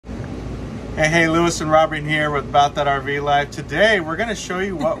Hey, Lewis and Robin here with About That RV Life. Today we're going to show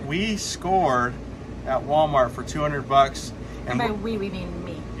you what we scored at Walmart for 200 bucks. And by we mean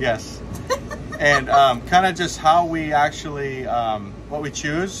me. Yes. And kind of just how we actually, what we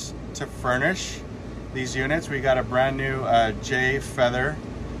choose to furnish these units. We got a brand new J Feather.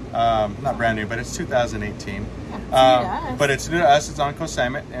 Not brand new, but it's 2018. Yeah, but it's new to us. It's on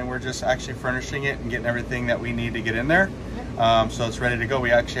consignment, and we're just actually furnishing it and getting everything that we need to get in there. So it's ready to go.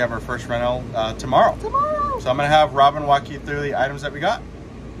 We actually have our first rental tomorrow. So I'm going to have Robin walk you through the items that we got.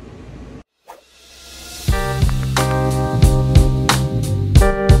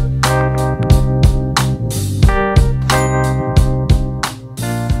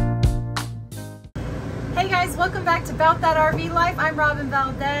 Hey guys, welcome back to About That RV Life. I'm Robin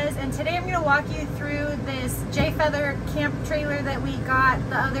Valdez, and today I'm going to walk you through this J Feather camp trailer that we got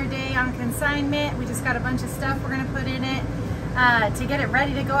the other day on consignment. We just got a bunch of stuff we're going to put in it to get it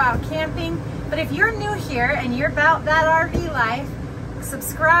ready to go out camping. But if you're new here and you're about that RV life,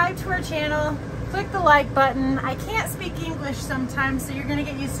 subscribe to our channel, click the like button. I can't speak English sometimes, so you're going to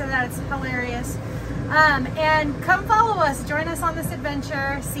get used to that. It's hilarious. And come follow us, join us on this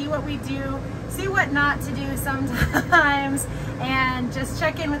adventure, see what we do, see what not to do sometimes, and just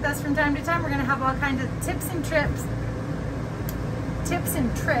check in with us from time to time. We're going to have all kinds of tips and tricks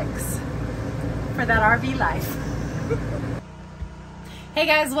for that RV life. Hey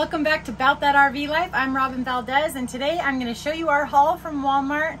guys, welcome back to About That RV Life. I'm Robin Valdez, and today I'm going to show you our haul from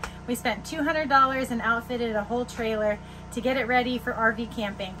Walmart. We spent $200 and outfitted a whole trailer to get it ready for RV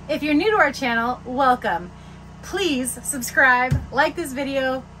camping. If you're new to our channel, welcome. Please subscribe, like this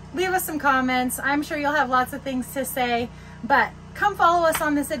video, leave us some comments. I'm sure you'll have lots of things to say, but come follow us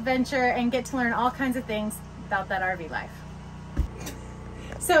on this adventure and get to learn all kinds of things about that RV life.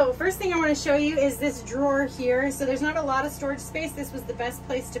 So first thing I want to show you is this drawer here. So there's not a lot of storage space. This was the best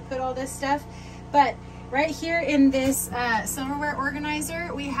place to put all this stuff. But right here in this silverware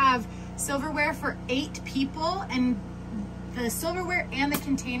organizer, we have silverware for 8 people, and the silverware and the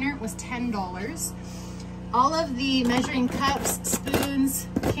container was $10. All of the measuring cups, spoons,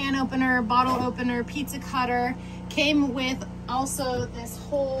 can opener, bottle opener, pizza cutter came with also this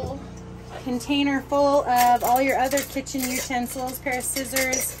whole container full of all your other kitchen utensils, pair of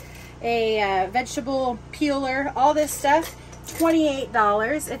scissors, a vegetable peeler, all this stuff.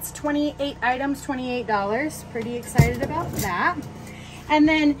 $28. It's 28 items, $28. Pretty excited about that. And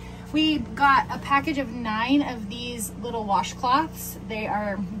then we got a package of 9 of these little washcloths. They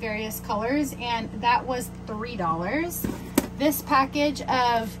are various colors, and that was $3. This package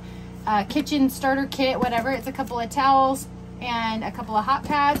of kitchen starter kit, whatever, it's a couple of towels and a couple of hot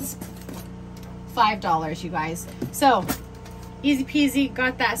pads, $5, you guys. So easy peasy,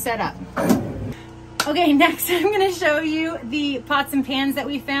 got that set up. Okay, next I'm going to show you the pots and pans that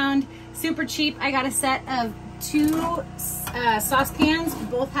we found. Super cheap. I got a set of 2 saucepans,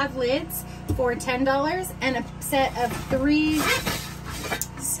 both have lids, for $10, and a set of 3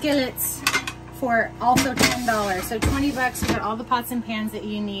 skillets for also $10. So 20 bucks, you got all the pots and pans that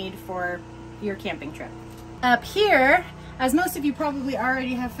you need for your camping trip. Up here, as most of you probably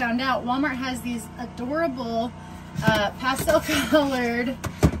already have found out, Walmart has these adorable pastel colored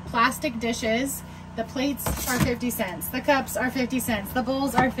plastic dishes. The plates are 50 cents. The cups are 50 cents. The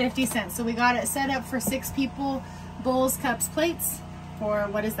bowls are 50 cents. So we got it set up for 6 people. Bowls, cups, plates for,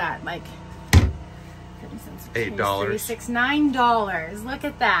 what is that? Like 50 cents. $8. 3, 6, $9. Look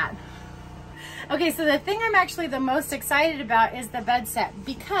at that. Okay, so the thing I'm actually the most excited about is the bed set,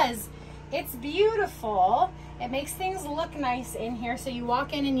 because it's beautiful. It makes things look nice in here, so you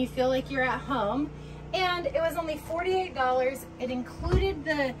walk in and you feel like you're at home. And it was only $48. It included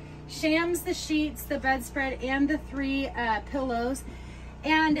the shams, the sheets, the bedspread, and the 3 pillows.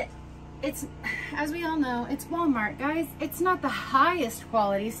 And it's, as we all know, it's Walmart, guys. It's not the highest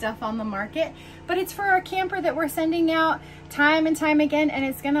quality stuff on the market, but it's for our camper that we're sending out time and time again, and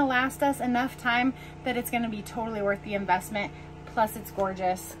it's gonna last us enough time that it's gonna be totally worth the investment. Plus it's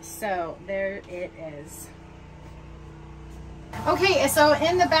gorgeous. So there it is. Okay, so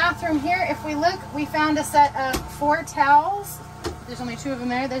in the bathroom here, if we look, we found a set of 4 towels. There's only 2 of them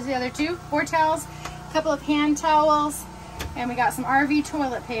there. There's the other 2. 4 towels, a couple of hand towels, and we got some RV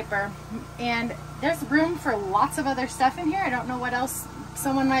toilet paper. And there's room for lots of other stuff in here. I don't know what else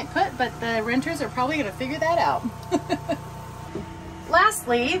someone might put, but the renters are probably going to figure that out.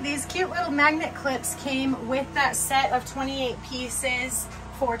 Lastly, these cute little magnet clips came with that set of 28 pieces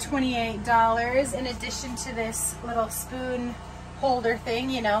for $28, in addition to this little spoon holder thing,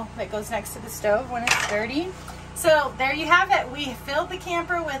 you know, that goes next to the stove when it's dirty. So there you have it. We filled the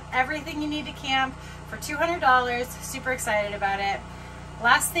camper with everything you need to camp for $200. Super excited about it.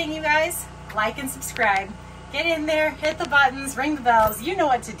 Last thing, you guys, like and subscribe. Get in there, hit the buttons, ring the bells. You know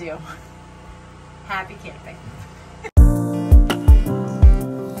what to do. Happy camping.